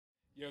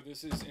Yo,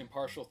 this is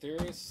Impartial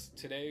Theorists.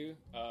 Today,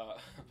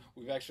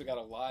 we've actually got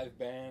a live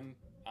band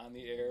on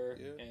the air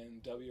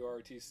in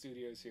WRT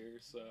Studios here.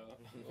 So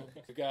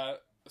we've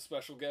got a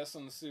special guest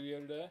in the studio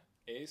today.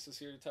 Ace is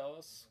here to tell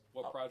us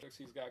what projects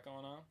he's got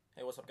going on.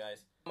 Hey, what's up,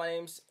 guys? My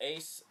name's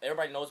Ace.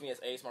 Everybody knows me as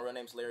Ace. My real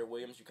name's Larry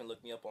Williams. You can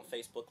look me up on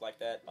Facebook like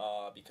that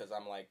because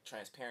I'm like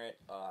transparent.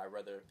 I'd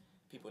rather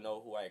people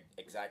know who I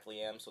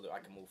exactly am so that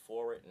I can move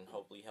forward and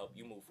hopefully help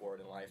you move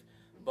forward in life.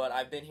 But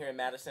I've been here in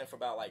Madison for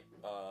about like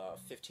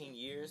 15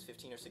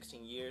 or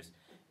 16 years,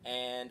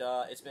 and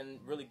it's been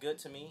really good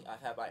to me.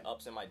 I've had my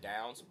ups and my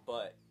downs,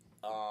 but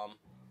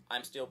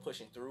I'm still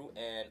pushing through,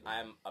 and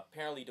I'm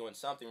apparently doing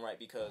something right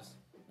because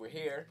we're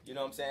here. You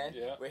know what I'm saying?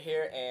 Yeah. We're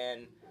here,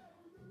 and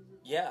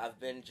yeah, I've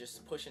been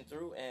just pushing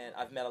through, and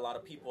I've met a lot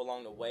of people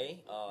along the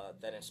way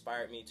that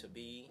inspired me to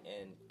be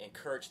and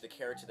encourage the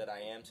character that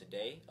I am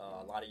today.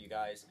 A lot of you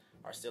guys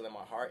are still in my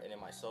heart and in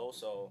my soul,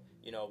 so,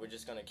 you know, we're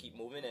just going to keep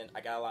moving, and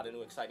I got a lot of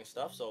new exciting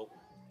stuff, so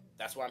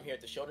that's why I'm here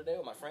at the show today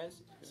with my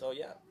friends. So,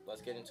 yeah,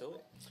 let's get into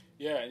it.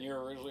 Yeah, and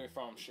you're originally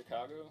from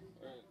Chicago,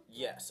 right?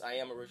 Yes, I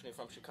am originally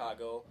from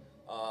Chicago,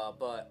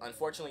 but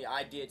unfortunately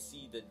I did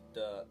see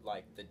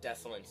the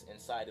desolence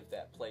inside of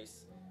that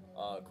place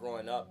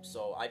growing up,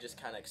 so I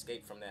just kind of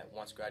escaped from that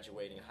once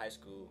graduating high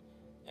school,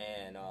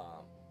 and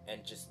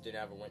just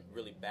never went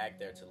really back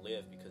there to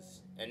live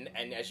because and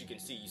as you can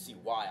see, you see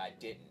why I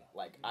didn't.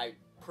 Like, I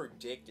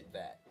predicted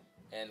that,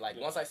 and like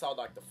once I saw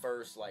like the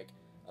first like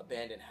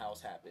abandoned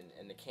house happen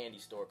and the candy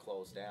store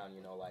closed down,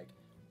 you know, like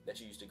that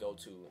you used to go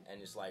to,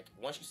 and it's like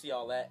once you see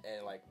all that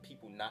and like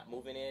people not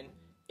moving in,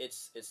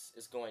 it's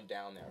going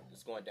down there.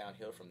 It's going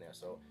downhill from there.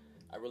 So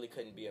I really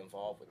couldn't be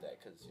involved with that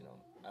because, you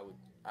know,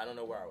 I don't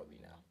know where I would be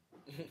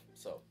now.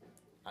 So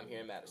I'm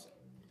here in Madison.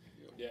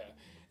 Yeah,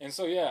 and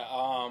so yeah,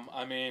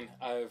 I mean,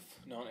 I've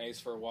known Ace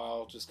for a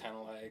while, just kind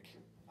of like,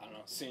 I don't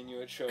know, seeing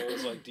you at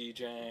shows, like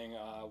DJing.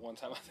 One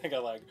time I think I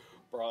like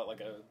brought like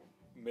a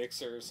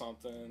mixer or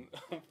something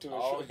to a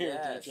show you were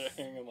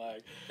DJing, and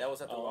like that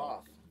was at the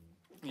Loft.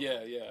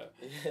 Yeah,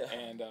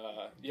 and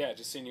yeah,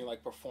 just seeing you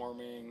like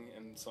performing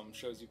and some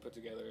shows you put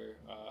together.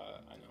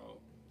 I know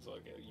it's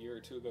like a year or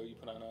two ago you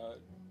put on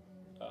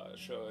a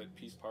show at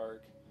Peace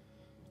Park.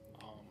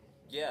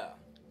 Yeah,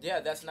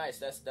 that's nice.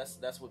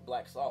 That's with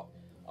Black Salt.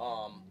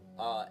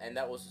 And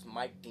that was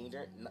Mike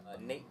Diener,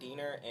 Nate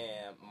Diener,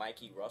 and Mike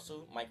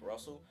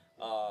Russell,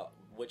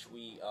 which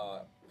we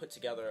put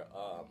together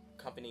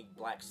company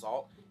Black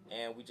Salt,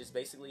 and we just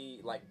basically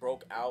like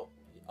broke out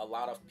a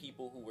lot of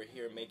people who were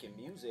here making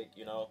music,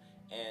 you know,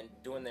 and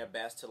doing their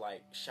best to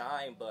like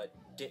shine, but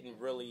didn't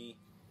really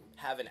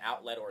have an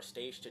outlet or a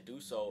stage to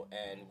do so,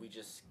 and we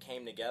just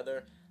came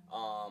together.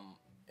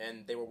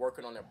 And they were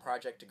working on their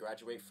project to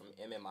graduate from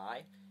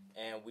MMI,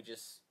 and we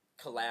just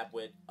collab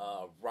with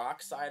a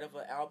rock side of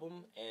an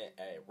album and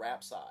a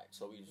rap side.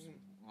 So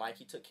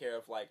Mikey took care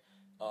of like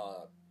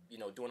you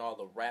know, doing all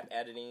the rap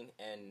editing,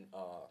 and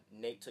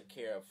Nate took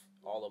care of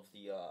all of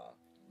the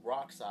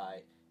rock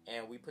side,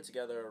 and we put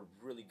together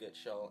a really good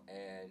show,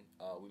 and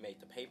we made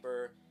the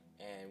paper,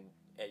 and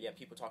yeah,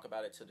 people talk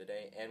about it to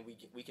today, and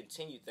we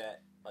continued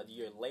that a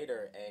year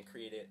later and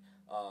created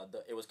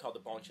it was called the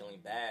Bone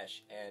Chilling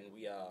Bash, and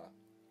we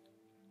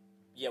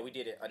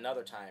did it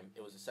another time.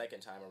 It was the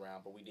second time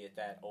around, but we did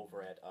that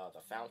over at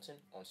the Fountain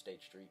on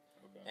State Street,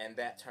 and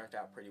that turned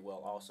out pretty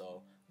well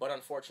also. But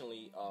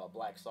unfortunately,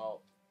 Black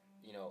Salt,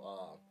 you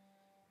know,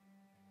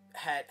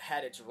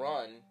 had its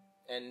run,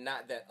 and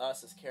not that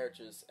us as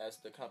characters, as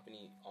the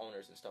company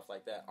owners and stuff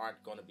like that,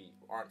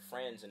 aren't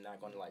friends and not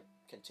going to like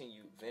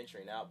continue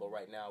venturing out. But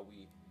right now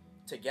we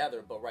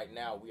together. But right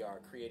now we are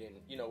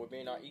creating. You know, we're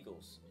being our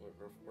eagles.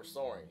 We're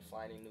soaring,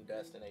 finding new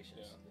destinations.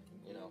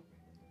 Yeah. You know.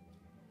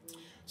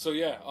 So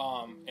yeah,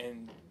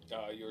 and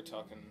you were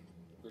talking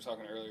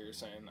earlier. You're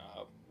saying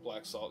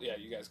Black Salt. Yeah,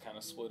 you guys kind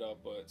of split up,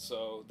 but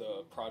so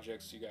the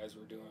projects you guys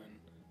were doing,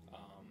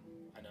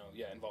 I know,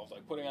 yeah, involved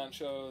like putting on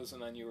shows,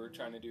 and then you were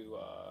trying to do,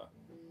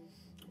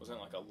 wasn't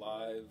it like a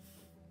live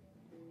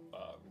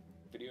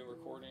video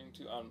recording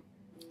too on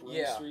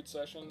Broome Street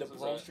Sessions? The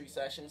Broome Street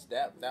Sessions.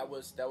 That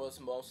was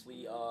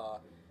mostly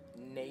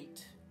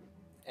Nate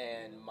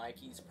and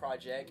Mikey's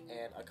project,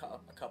 and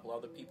a couple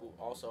other people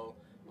also.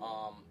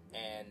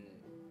 And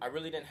I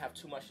really didn't have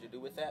too much to do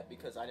with that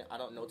because I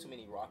don't know too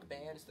many rock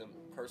bands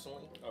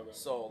personally. Okay.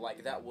 So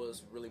like that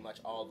was really much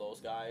all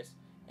those guys,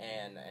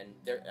 and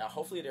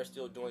hopefully they're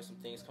still doing some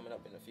things coming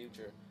up in the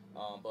future.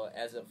 But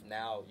as of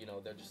now, you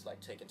know, they're just like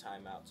taking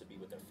time out to be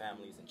with their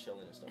families and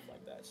chilling and stuff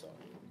like that. So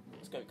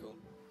it's gonna be cool.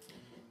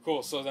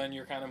 Cool. So then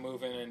you're kind of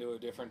moving into a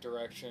different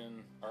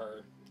direction,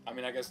 or I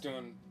mean, I guess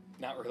doing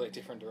not really a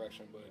different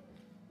direction, but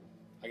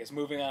I guess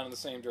moving on in the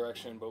same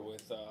direction, but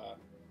with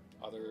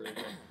other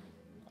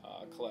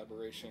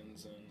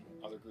collaborations and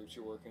other groups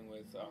you're working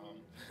with.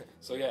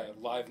 So yeah,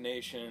 Live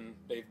Nation,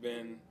 they've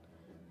been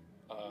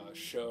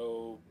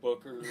show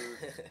booker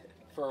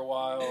for a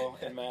while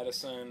in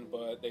Madison,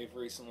 but they've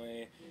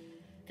recently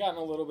gotten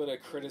a little bit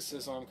of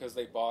criticism because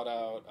they bought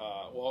out,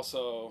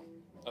 also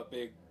a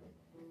big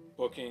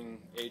booking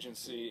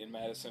agency in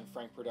Madison,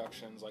 Frank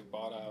Productions, like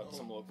bought out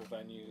some local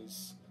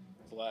venues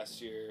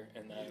last year,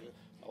 and then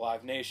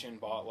Live Nation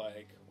bought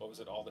like what was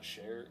it, all the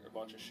share, a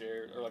bunch of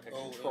shares, or like a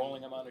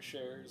controlling amount of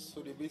shares.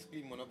 So they're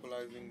basically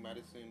monopolizing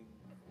Madison,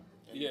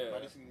 and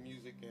Madison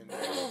music and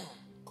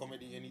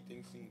comedy,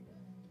 anything scene.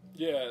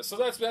 Yeah, so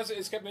that's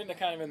it's kept been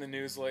kind of in the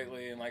news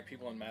lately, and like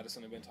people in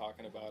Madison have been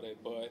talking about it.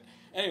 But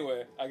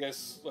anyway, I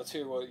guess let's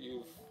hear what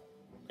you've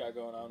got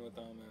going on with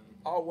them. And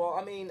oh well,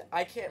 I mean,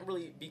 I can't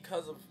really,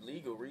 because of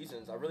legal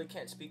reasons, I really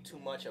can't speak too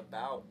much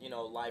about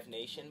Live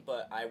Nation,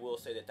 but I will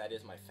say that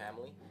is my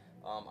family.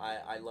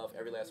 I love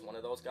every last one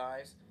of those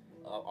guys,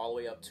 all the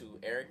way up to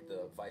Eric,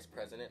 the vice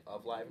president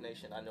of Live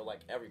Nation. I know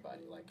like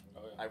everybody. Like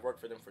I worked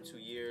for them for 2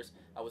 years.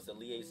 I was the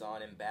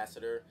liaison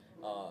ambassador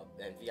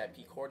and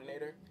VIP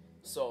coordinator.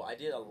 So I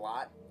did a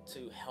lot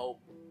to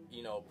help,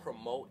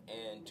 promote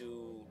and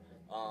do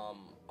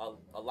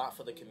a lot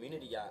for the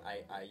community.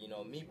 I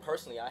me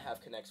personally, I have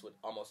connects with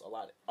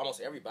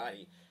almost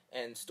everybody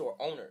and store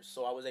owners.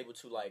 So I was able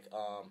to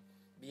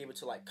be able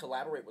to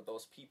collaborate with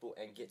those people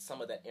and get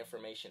some of that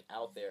information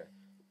out there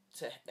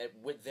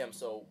with them.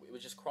 So it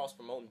was just cross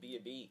promoting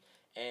B2B.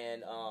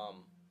 And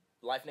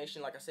Life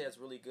Nation, like I said, is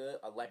really good.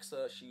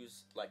 Alexa,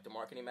 she's like the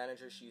marketing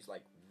manager. She's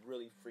like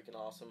really freaking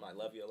awesome. I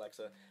love you,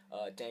 Alexa.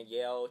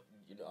 Danielle,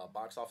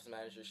 box office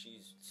manager.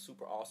 She's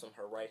super awesome.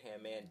 Her right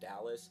hand man,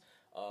 Dallas.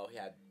 We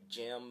had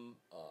Jim.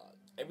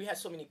 And we had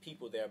so many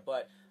people there.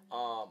 But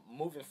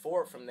moving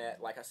forward from that,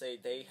 like I say,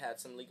 they had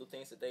some legal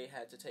things that they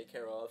had to take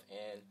care of,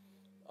 and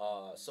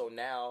so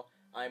now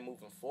I'm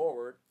moving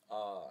forward.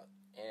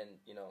 And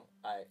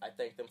I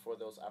thank them for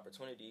those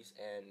opportunities,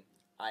 and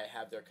I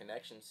have their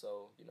connections.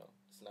 So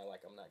it's not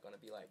like I'm not gonna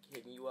be like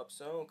hitting you up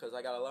soon because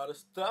I got a lot of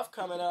stuff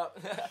coming up.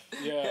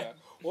 Yeah.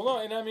 Well, no,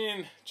 and I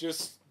mean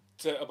just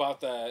about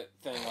that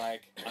thing.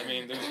 Like, I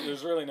mean,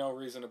 there's really no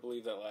reason to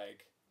believe that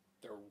like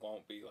there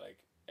won't be like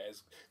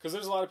because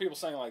there's a lot of people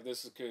saying like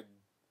this could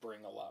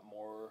bring a lot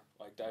more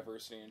like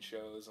diversity in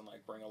shows and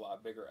like bring a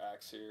lot bigger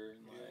acts here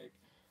and like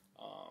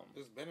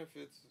there's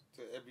benefits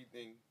to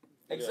everything.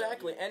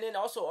 Exactly. And then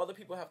also other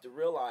people have to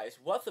realize,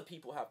 what the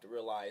people have to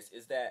realize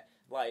is that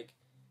like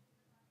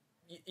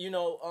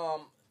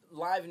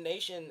Live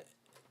Nation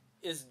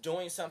is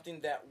doing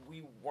something that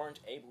we weren't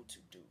able to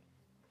do.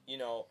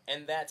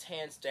 And that's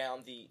hands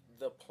down the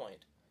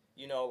point.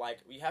 Like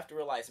we have to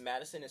realize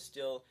Madison is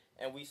still,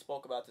 and we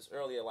spoke about this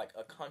earlier, like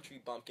a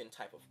country bumpkin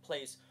type of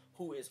place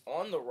who is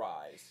on the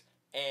rise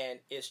and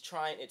is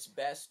trying its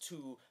best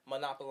to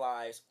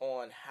monopolize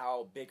on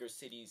how bigger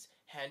cities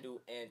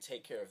handle and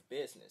take care of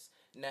business.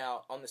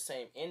 Now, on the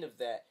same end of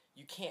that,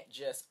 you can't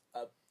just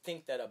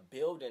think that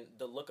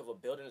the look of a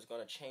building is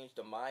going to change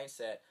the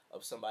mindset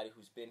of somebody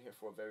who's been here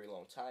for a very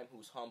long time,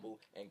 who's humble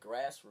and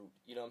grassroots,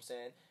 you know what I'm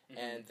saying? Mm-hmm.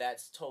 And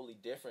that's totally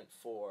different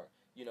for,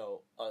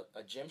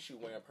 a gym shoe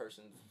wearing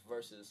person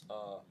versus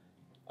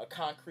a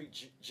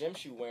concrete gym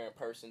shoe wearing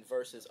person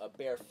versus a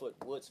barefoot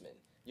woodsman.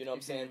 You know what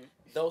I'm saying?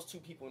 Those two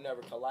people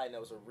never collide, and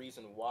there was a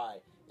reason why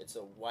it's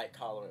a white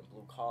collar and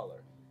blue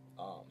collar.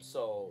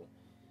 So,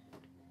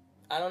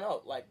 I don't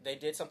know. Like, they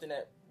did something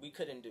that we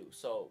couldn't do.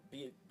 So,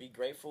 be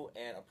grateful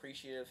and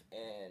appreciative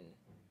and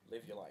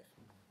live your life.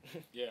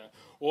 Yeah.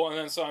 Well, and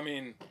then, so, I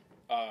mean,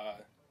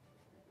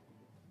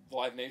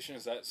 Live Nation,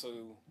 is that, so,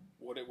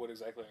 what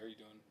exactly are you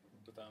doing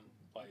with them?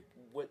 Like,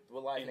 with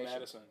Live Nation?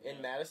 Madison.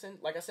 In Madison?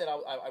 Like I said,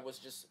 I was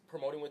just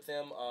promoting with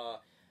them.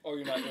 Oh,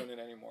 you're not doing it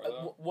anymore,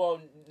 though?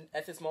 Well,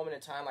 at this moment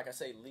in time, like I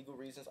say, legal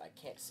reasons, I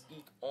can't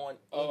speak on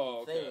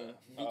anything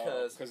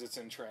because it's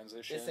in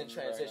transition. It's in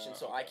transition, right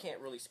so I can't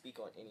really speak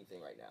on anything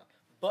right now.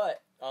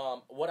 But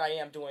what I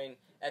am doing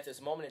at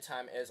this moment in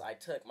time is I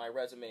took my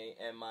resume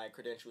and my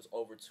credentials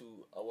over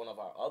to one of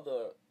our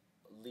other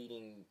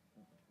leading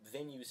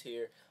venues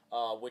here,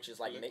 which is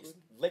like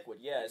Liquid.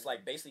 Yeah, it's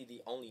like basically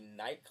the only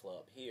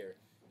nightclub here,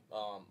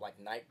 like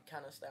night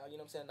kind of style. You know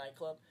what I'm saying?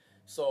 Nightclub.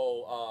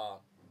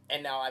 So.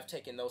 And now I've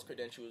taken those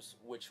credentials,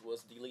 which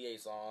was the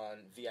liaison,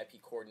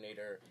 VIP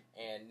coordinator,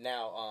 and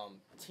now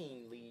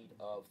team lead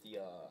of the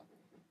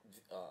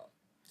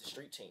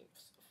street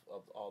teams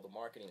of all the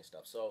marketing and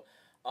stuff. So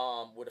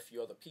with a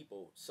few other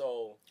people.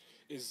 So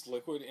is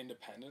Liquid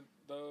independent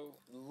though?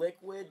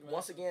 Liquid,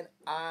 once again,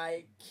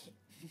 I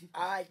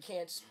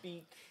can't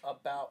speak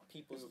about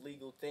people's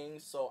legal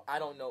things, so I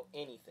don't know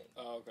anything.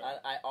 Oh, okay.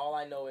 All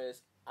I know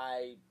is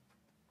I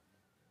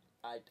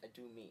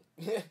do me.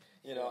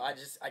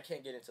 I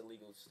can't get into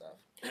legal stuff.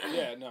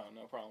 Yeah, no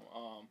problem.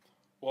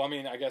 Well, I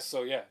mean, I guess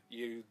so. Yeah,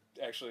 you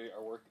actually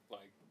are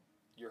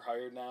you're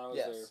hired now as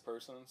their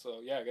person.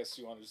 So yeah, I guess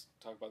you want to just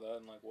talk about that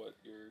and like what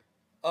you're.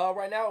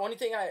 Right now, only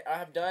thing I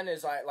have done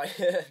is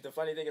the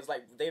funny thing is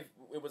like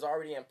it was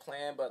already in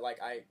plan, but like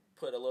I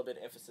put a little bit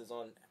of emphasis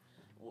on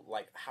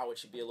like how it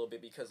should be a little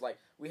bit because like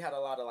we had a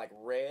lot of like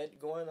red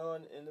going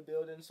on in the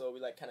building, so we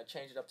like kind of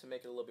changed it up to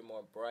make it a little bit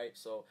more bright.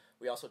 So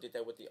we also did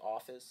that with the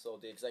office. So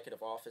the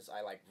executive office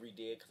I like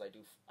redid because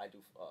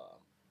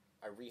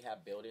I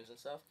rehab buildings and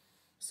stuff.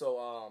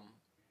 So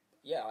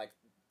yeah, like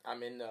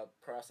I'm in the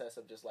process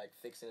of just like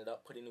fixing it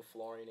up, putting new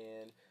flooring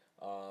in,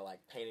 like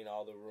painting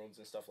all the rooms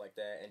and stuff like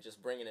that, and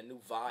just bringing a new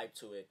vibe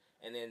to it.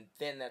 And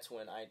then that's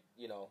when I,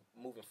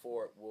 moving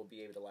forward, will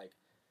be able to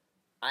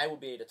I will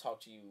be able to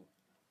talk to you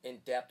in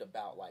depth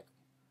about like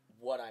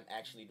what I'm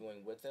actually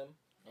doing with them.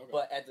 Okay.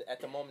 But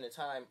at the moment in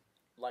time,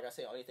 like I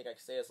say, the only thing I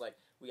can say is like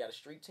we got a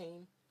street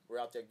team. We're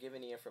out there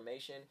giving the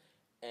information,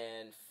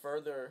 and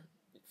further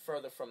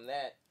from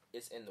that,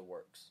 it's in the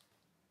works.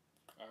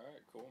 All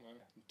right, cool, man.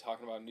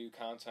 Talking about new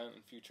content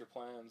and future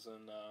plans,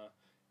 and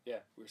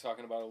we were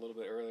talking about it a little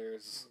bit earlier.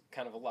 It's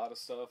kind of a lot of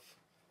stuff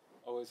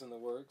always in the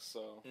works.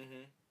 So,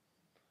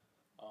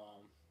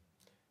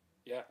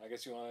 I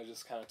guess you want to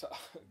just kind of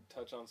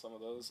touch on some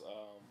of those.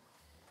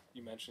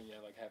 You mentioned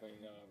like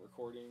having a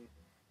recording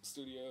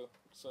studio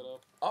set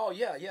up. Oh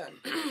yeah.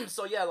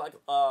 So yeah, like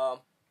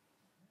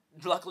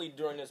luckily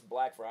during this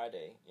Black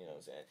Friday, what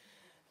I'm saying,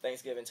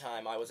 Thanksgiving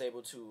time, I was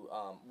able to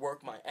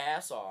work my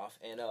ass off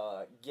and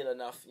get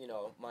enough,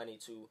 money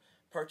to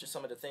purchase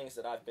some of the things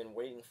that I've been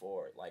waiting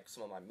for, like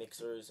some of my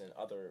mixers and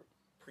other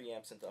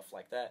preamps and stuff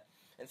like that,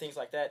 and things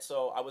like that.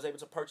 So I was able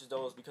to purchase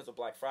those because of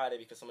Black Friday,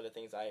 because some of the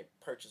things I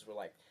purchased were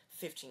like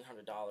 $1,500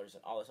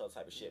 and all this other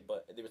type of shit,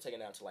 but they were taken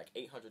down to like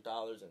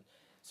 $800, and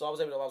so I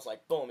was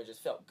like, boom, it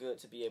just felt good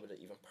to be able to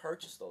even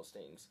purchase those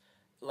things,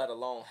 let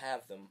alone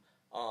have them.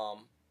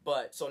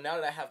 But so now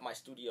that I have my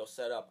studio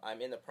set up,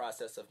 I'm in the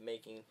process of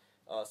making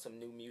some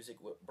new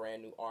music with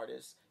brand new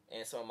artists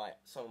and some of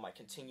my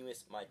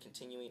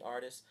continuing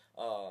artists.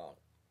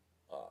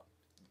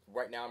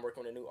 Right now I'm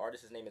working with a new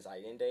artist. His name is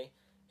Allende,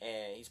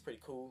 and he's pretty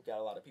cool. Got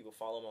a lot of people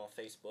following him on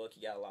Facebook.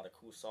 He got a lot of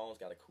cool songs,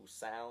 got a cool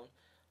sound,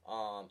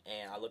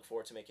 and I look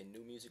forward to making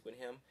new music with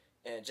him.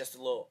 And just a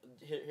little,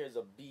 here's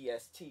a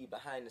BST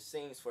behind the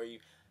scenes for you.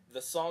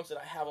 The songs that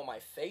I have on my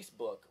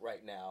Facebook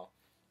right now,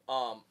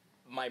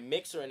 my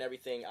mixer and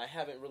everything, I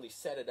haven't really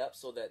set it up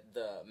so that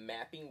the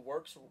mapping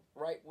works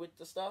right with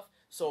the stuff.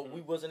 So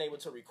we wasn't able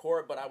to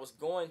record, but I was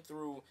going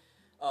through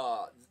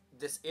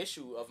this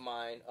issue of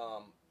mine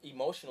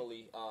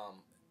emotionally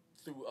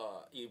through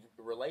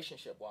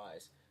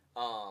relationship-wise,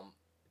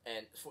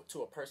 and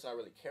to a person I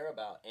really care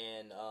about.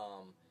 And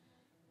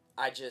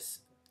I just,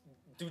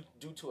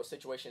 due to a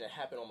situation that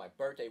happened on my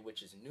birthday,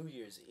 which is New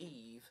Year's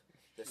Eve,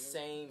 the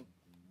same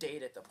day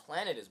that the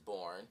planet is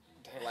born,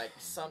 like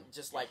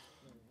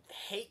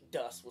hate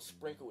dust was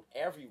sprinkled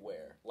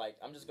everywhere. Like,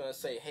 I'm just gonna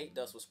say hate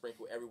dust was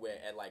sprinkled everywhere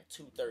at like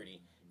 2:30.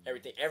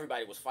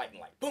 Everybody was fighting,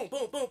 like boom,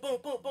 boom, boom, boom,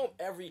 boom, boom.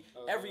 Every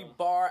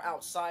bar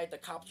outside, the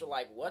cops were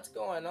like, "What's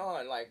going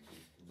on?" Like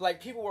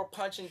people were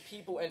punching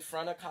people in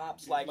front of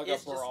cops. Like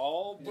it's a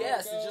brawl.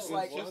 Yes, it's just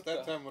like it's just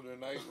that time of the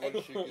night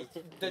when shit gets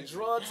the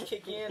drugs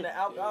kick in, the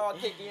alcohol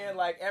kick in,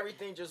 like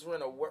everything just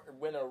went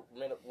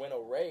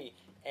array,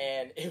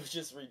 and it was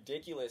just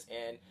ridiculous.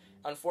 And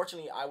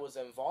unfortunately, I was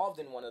involved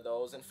in one of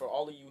those. And for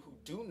all of you who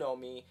do know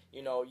me,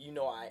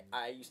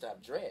 I used to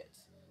have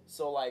dreads.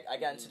 So, like, I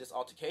got into this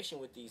altercation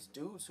with these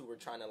dudes who were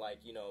trying to, like,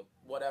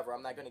 whatever.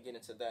 I'm not going to get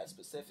into that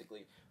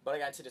specifically. But I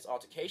got into this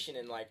altercation,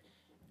 and, like,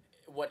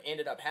 what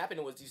ended up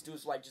happening was these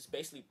dudes, like, just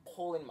basically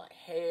pulling my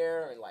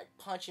hair and, like,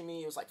 punching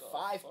me. It was, like,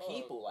 five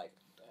people, like,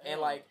 damn.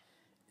 And, like,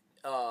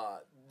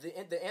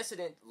 the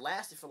incident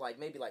lasted for, like,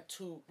 maybe, like,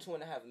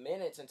 2.5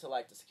 minutes until,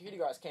 like, the security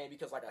guards came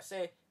because, like I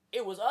said,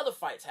 it was other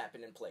fights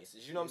happening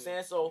places, you know what I'm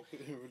saying? So,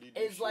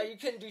 it's like you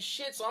couldn't do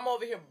shit, so I'm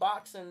over here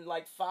boxing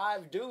like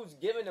 5 dudes,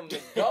 giving them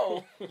the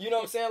go, you know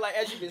what I'm saying? Like,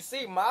 as you can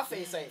see, my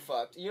face ain't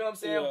fucked, you know what I'm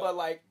saying? Yeah. But,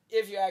 like,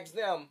 if you ask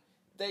them,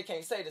 they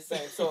can't say the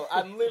same. So,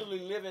 I'm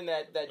literally living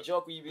that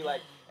joke where you be like,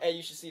 hey,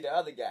 you should see the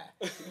other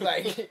guy.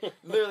 Like,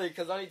 literally,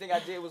 because the only thing I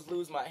did was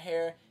lose my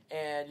hair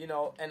and,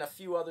 and a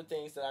few other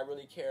things that I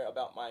really care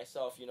about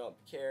myself,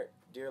 care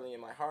dearly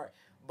in my heart.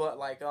 But,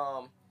 like,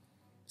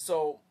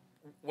 so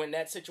when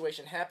that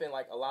situation happened,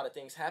 like, a lot of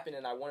things happened,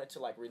 and I wanted to,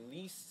 like,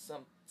 release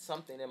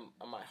something in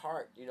my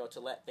heart, to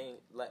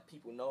let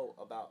people know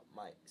about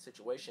my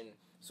situation.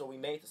 So we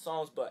made the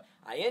songs, but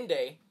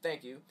Allende,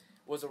 thank you,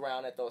 was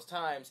around at those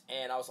times,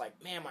 and I was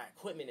like, man, my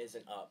equipment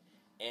isn't up,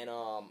 and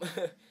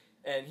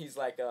and he's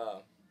like,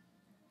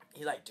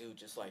 dude,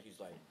 just like, he's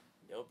like,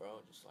 yo,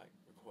 bro, just like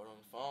record on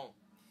the phone.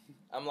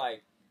 I'm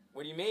like,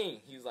 what do you mean?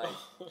 He's like,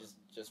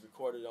 just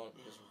record it on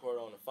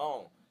the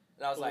phone.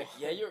 And I was like,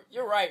 yeah,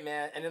 you're right,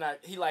 man. And then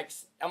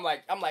I'm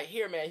like,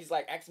 here, man. He's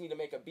like asking me to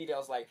make a beat. I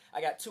was like,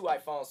 I got 2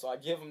 iPhones, so I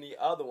give him the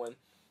other one.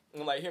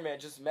 And I'm like, here, man,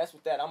 just mess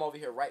with that. I'm over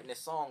here writing this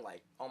song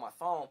like on my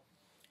phone,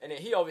 and then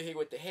he over here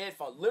with the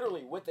headphones,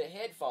 literally with the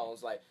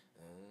headphones, like.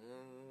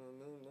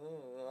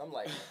 I'm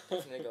like,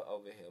 this nigga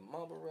over here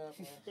mumble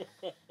rapping.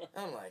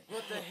 I'm like,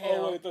 what the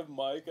hell? Oh, with the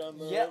mic on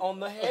the... Yeah, on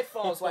the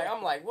headphones. Like,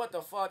 I'm like, what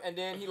the fuck? And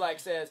then he, like,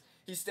 says,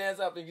 he stands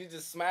up and you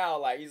just smile.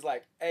 Like, he's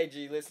like, hey,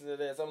 G, listen to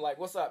this. I'm like,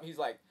 what's up? He's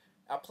like,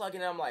 I plug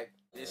in. I'm like...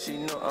 Yeah, she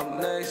know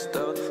I'm next,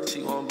 though.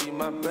 She won't be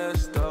my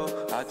best,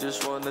 though. I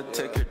just want to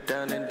take her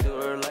down and do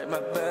her like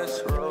my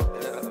best, bro.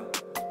 Yeah.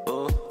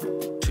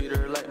 Oh, treat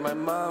her like my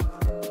mom.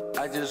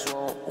 I just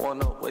won't want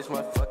to waste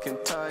my fucking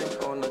time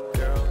on a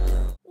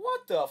girl.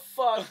 What the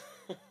fuck?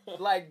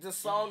 Like, the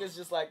song is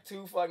just, like,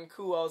 too fucking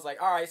cool. I was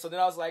like, all right. So then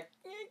I was like,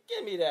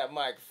 give me that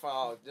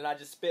microphone. Then I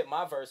just spit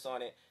my verse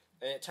on it,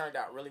 and it turned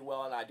out really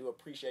well, and I do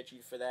appreciate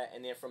you for that.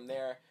 And then from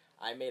there,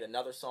 I made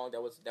another song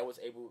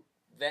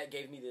that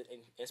gave me the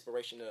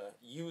inspiration to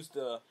use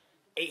the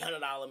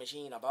 $800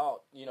 machine I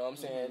bought, you know what I'm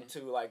saying,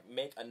 to like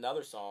make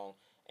another song.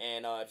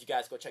 And if you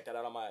guys go check that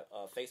out on my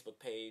Facebook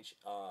page,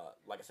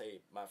 like I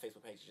say, my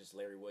Facebook page is just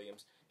Larry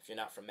Williams. If you're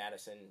not from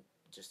Madison,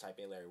 just type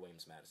in Larry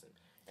Williams Madison,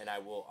 and I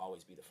will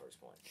always be the first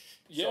one.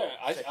 Yeah,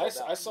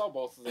 so, I saw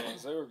both of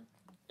those. They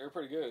were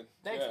pretty good.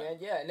 Thanks, man.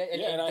 Yeah,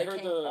 and I they heard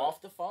came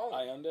off the phone.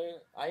 Hyundai,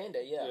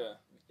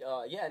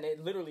 yeah, and they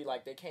literally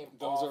like they came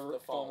those off are the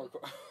phone.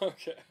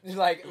 Okay.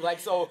 like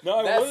so. No,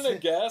 I wanted to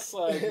guess.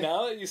 Like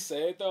now that you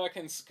say it, though, I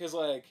can because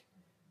like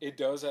it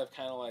does have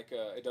kind of like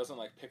it doesn't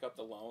like pick up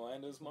the low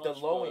end as much. The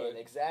low end,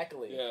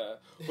 exactly. Yeah,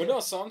 but no,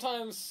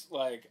 sometimes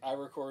like I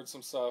record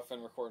some stuff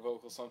and record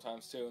vocals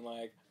sometimes too, and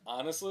like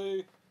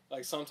honestly.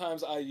 Like,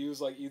 sometimes I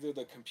use, like, either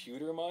the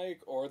computer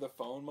mic or the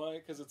phone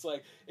mic, because it's,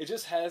 like, it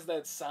just has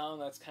that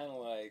sound that's kind of,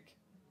 like...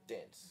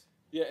 dense.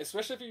 Yeah,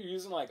 especially if you're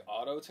using, like,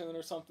 auto-tune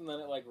or something, then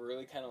it, like,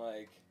 really kind of,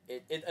 like...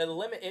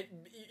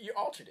 You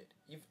altered it.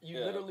 You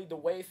literally, the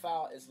WAV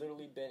file has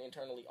literally been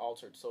internally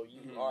altered, so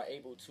you are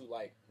able to,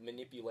 like,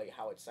 manipulate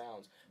how it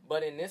sounds.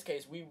 But in this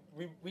case, we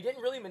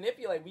didn't really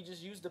manipulate. We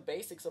just used the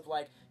basics of,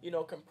 like, you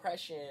know,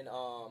 compression,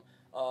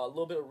 a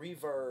little bit of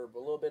reverb, a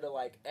little bit of,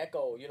 like,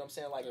 echo, you know what I'm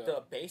saying? Like,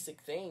 the basic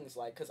things,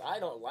 like, because I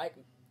don't like...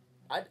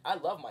 I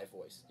love my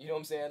voice, you know what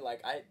I'm saying?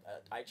 Like,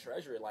 I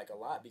treasure it, like, a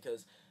lot,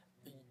 because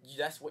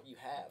that's what you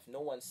have.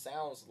 No one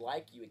sounds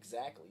like you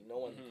exactly. No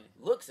one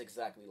looks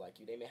exactly like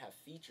you. They may have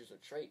features or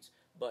traits,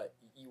 but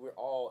you were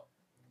all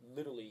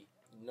literally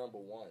number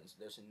ones.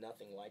 There's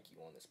nothing like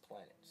you on this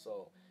planet.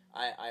 So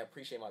I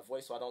appreciate my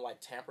voice, so I don't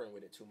like tampering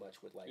with it too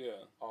much with, like,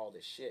 all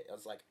this shit.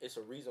 It's like, it's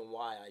a reason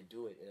why I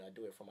do it, and I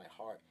do it from my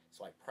heart,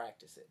 so I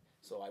practice it.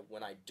 So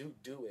when I do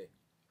it,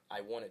 I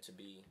want it to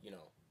be, you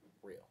know,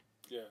 real.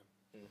 Yeah.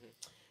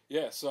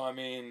 Yeah, so, I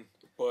mean,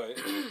 but...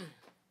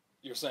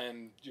 You're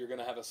saying you're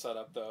gonna have a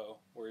setup though,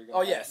 where you're gonna.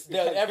 Oh yes,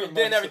 then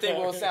everything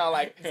will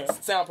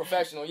sound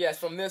professional. Yes,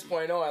 from this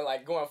point on,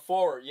 like going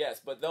forward,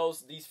 yes. But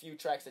these few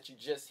tracks that you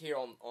just hear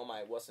on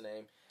my what's the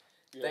name?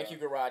 Yeah. Thank you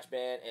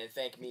GarageBand, and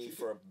thank me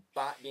for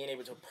being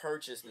able to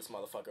purchase this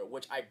motherfucker,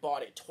 which I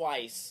bought it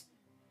twice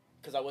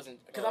because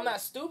I'm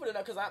not stupid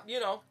enough because I'm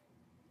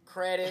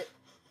credit.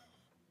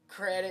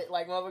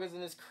 Like motherfuckers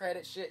in this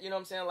credit shit, you know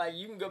what I'm saying? Like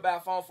you can go buy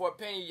a phone for a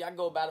penny. I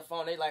go buy the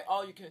phone. They like,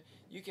 oh,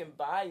 you can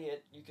buy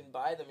it. You can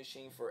buy the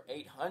machine for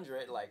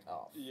 $800. Like,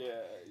 oh,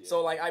 yeah.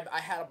 So like I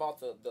had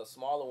bought the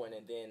smaller one,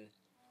 and then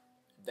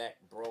that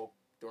broke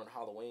during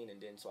Halloween,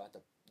 and then so I had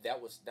to, that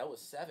was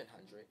 $700.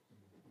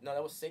 No,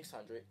 that was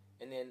 $600,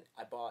 and then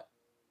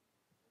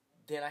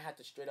I had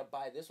to straight up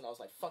buy this one. I was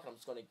like, fuck it, I'm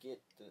just gonna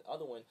get the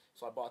other one.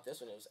 So I bought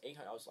this one. It was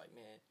 $800. I was like,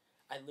 man,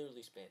 I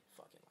literally spent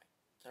fucking like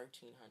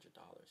 $1,300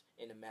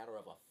 in a matter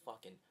of a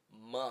fucking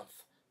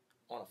month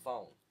on a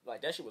phone.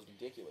 Like, that shit was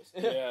ridiculous.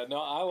 Yeah,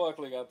 no, I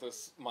luckily got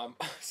this. My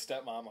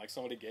stepmom, like,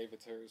 somebody gave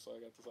it to her, so I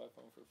got this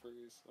iPhone for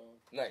free. So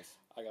nice.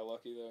 I got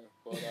lucky there.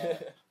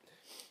 But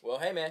well,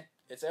 hey man,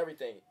 it's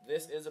everything.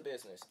 This is a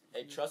business.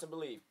 Hey, trust and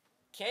believe.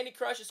 Candy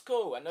Crush is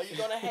cool. I know you're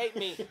gonna hate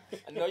me.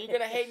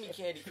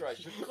 Candy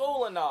Crush. You're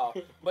cool and all,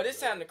 but it's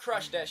time to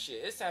crush that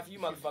shit. It's time for you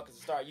motherfuckers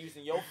to start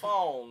using your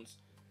phones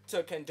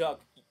to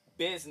conduct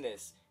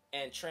business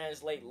and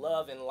translate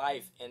love and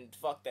life and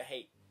fuck the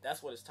hate.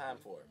 That's what it's time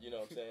for. You know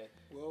what I'm saying?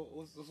 Well,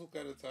 it's also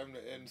kind of time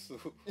to end soon.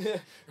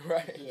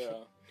 Right.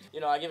 Yeah. You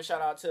know, I give a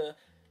shout out to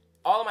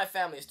all of my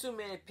family. It's too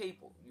many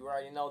people. You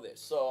already know this.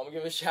 So I'm going to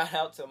give a shout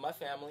out to my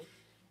family.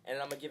 And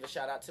I'm going to give a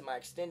shout out to my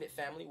extended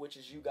family, which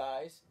is you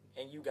guys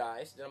and you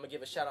guys. Then I'm going to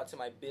give a shout out to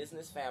my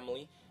business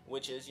family,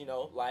 which is, you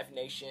know, Live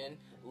Nation,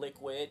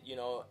 Liquid, you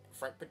know,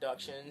 Frank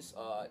Productions,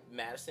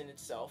 Madison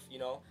itself, you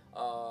know,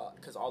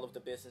 because all of the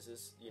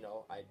businesses, you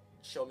know,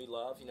 show me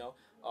love, you know.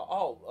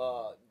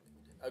 I'll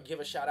give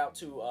a shout out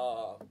to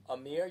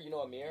Amir. You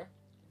know Amir?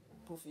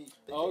 Poofy.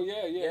 Oh,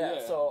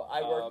 yeah. So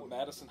I work with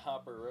Madison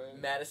Hopper,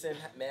 right?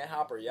 Mad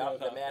Hopper, yeah.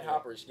 The Mad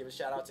Hopper. Should give a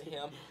shout out to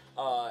him.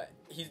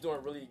 He's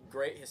doing really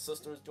great. His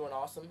sister is doing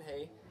awesome.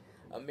 Hey,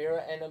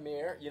 Amira and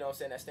Amir, you know what I'm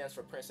saying? That stands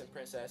for Prince and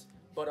Princess.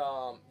 But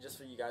just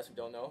for you guys who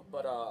don't know.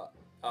 But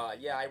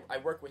yeah, I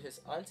work with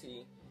his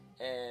auntie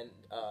and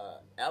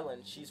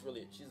Ellen. She's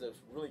a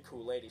really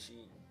cool lady.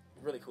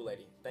 Really cool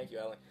lady. Thank you,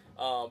 Ellen.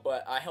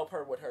 But I help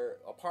her with her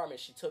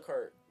apartment.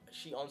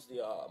 She owns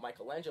the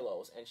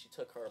Michelangelo's, and she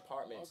took her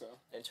apartments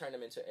and turned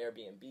them into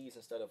Airbnbs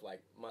instead of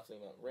like month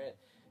rent.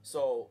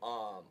 So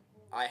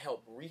I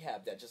helped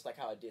rehab that, just like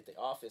how I did the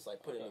office,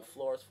 like put in new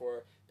floors for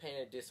her,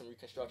 painted, did some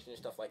reconstruction and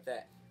stuff like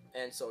that.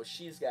 And so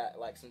she's got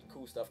like some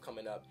cool stuff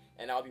coming up,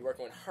 and I'll be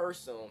working with her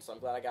soon. So I'm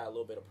glad I got a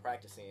little bit of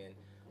practice in.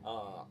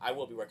 I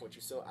will be working with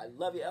you soon. I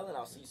love you, Ellen.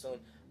 I'll see you soon.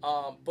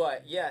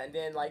 But yeah, and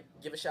then like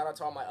give a shout out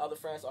to all my other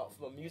friends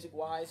from music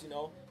wise, you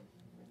know,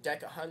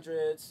 Deck of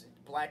Hundreds,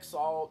 Black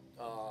Salt,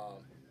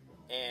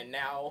 and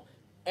now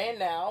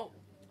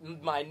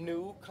my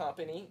new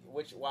company,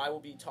 which I will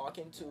be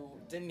talking to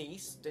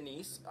Denise.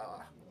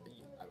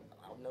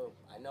 know.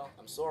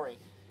 I'm sorry.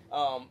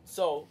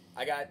 So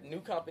I got a new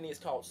company. It's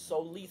called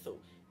So Lethal,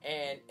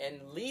 and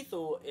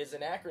lethal is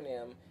an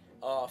acronym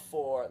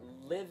for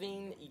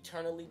living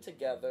eternally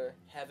together.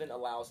 Heaven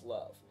allows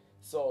love.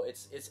 So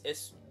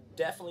it's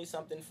definitely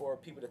something for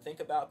people to think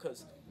about,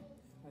 because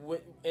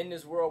in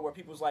this world where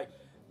people's like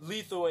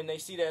lethal and they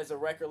see that as a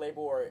record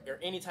label or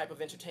any type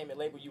of entertainment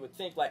label, you would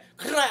think like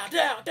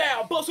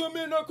down, bust him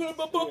in there, we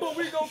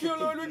gonna kill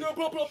her, we gonna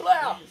blah blah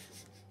blah.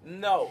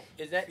 No,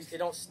 it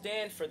don't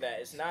stand for that.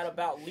 It's not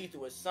about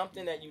lethal. It's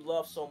something that you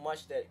love so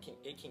much that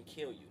it can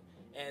kill you,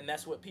 and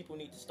that's what people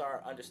need to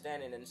start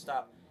understanding and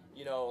stop,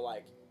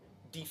 like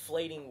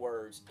deflating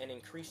words and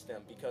increase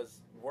them, because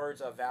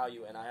words are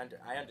value, and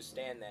I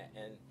understand that,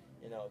 and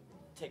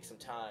take some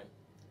time.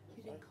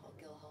 You didn't call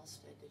Gil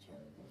Halstead, did you?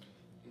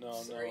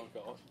 No,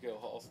 Gil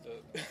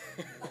Halstead.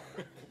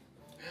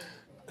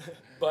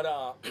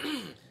 But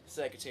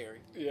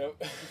secretary.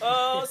 Yep.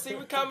 See,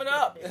 we're coming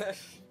up.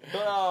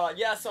 But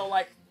yeah, so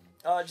like,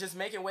 just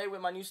making way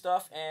with my new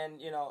stuff,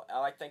 and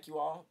I thank you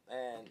all,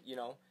 and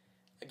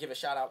I give a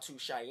shout out to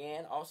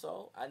Cheyenne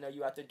also. I know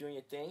you out there doing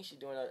your thing. She's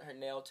doing her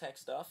nail tech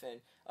stuff,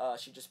 and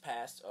she just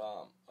passed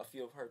a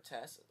few of her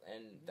tests,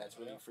 and that's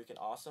really freaking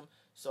awesome.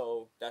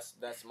 So that's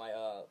my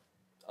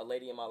a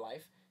lady in my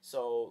life.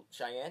 So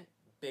Cheyenne,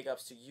 big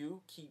ups to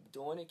you. Keep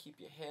doing it. Keep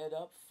your head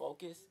up,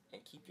 focus,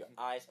 and keep your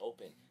eyes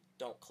open.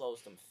 Don't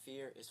close them.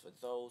 Fear is for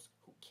those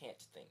who can't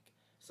think.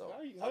 So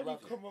how do you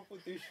come up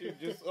with this shit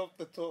just off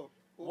the top?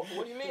 What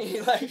do you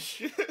mean? Like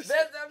that's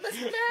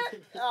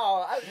bad?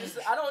 No,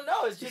 I don't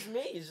know. It's just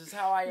me. It's just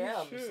how I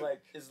am. It's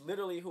like, it's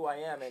literally who I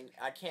am, and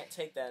I can't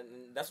take that.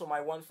 And that's what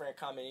my one friend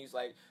commented. He's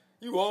like,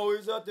 "You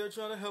always out there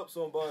trying to help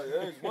somebody.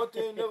 There's one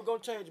thing never gonna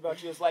change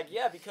about you." It's like,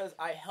 yeah, because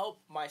I help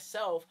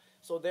myself.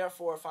 So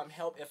therefore,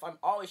 if I'm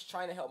always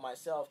trying to help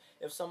myself,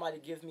 if somebody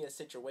gives me a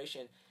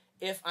situation,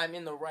 if I'm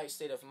in the right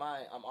state of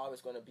mind, I'm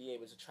always going to be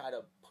able to try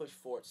to push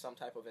forward some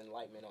type of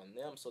enlightenment on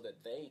them so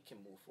that they can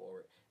move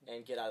forward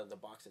and get out of the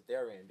box that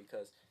they're in,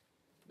 because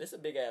this is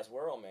a big-ass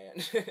world, man.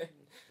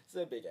 It's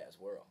a big-ass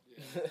world.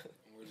 Yeah.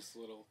 We're just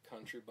little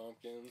country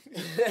bumpkins.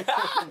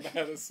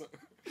 Madison.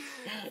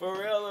 For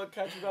real, little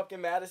country bumpkin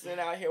Madison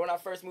out here. When I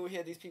first moved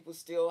here, these people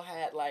still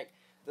had, like,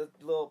 the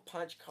little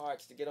punch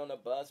cards to get on the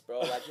bus, bro.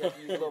 Like, you have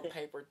to use a little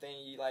paper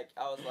thing.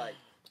 I was like...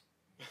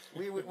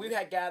 We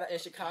had guys in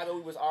Chicago.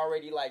 We was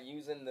already like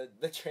using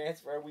the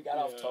transfer. We got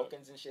off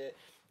tokens and shit,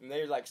 and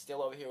they were like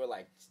still over here with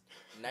like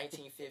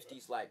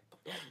 1950s. Like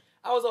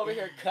I was over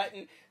here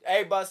cutting.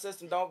 Hey, bus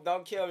system,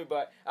 don't kill me.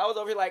 But I was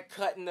over here like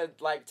cutting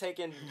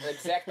taking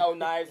X-Acto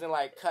knives and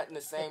like cutting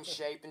the same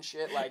shape and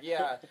shit. Like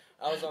I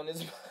was on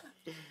this.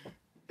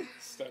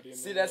 Studying.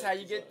 See, that's how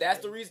you get. That's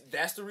the reason.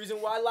 That's the reason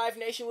why Live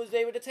Nation was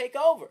able to take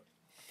over,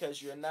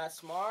 because you're not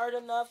smart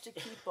enough to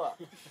keep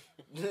up.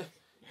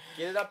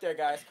 Get it up there,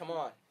 guys. Come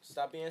on.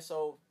 Stop being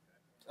so...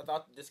 I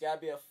thought this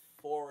got to be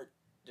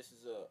This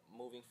is a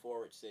moving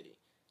forward city.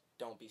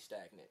 Don't be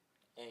stagnant.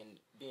 And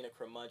being a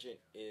curmudgeon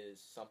is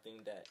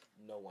something that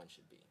no one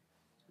should be.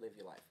 Live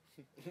your life.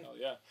 Oh,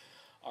 yeah.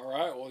 All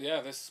right. Well,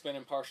 yeah, this has been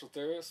Impartial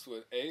Theorists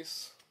with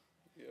Ace.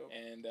 Yep.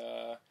 And,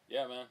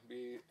 yeah, man,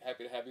 be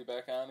happy to have you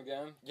back on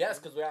again. Yes,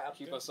 because we are...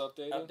 Keep us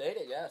updated.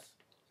 Updated, yes.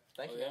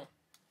 Thank you, yeah.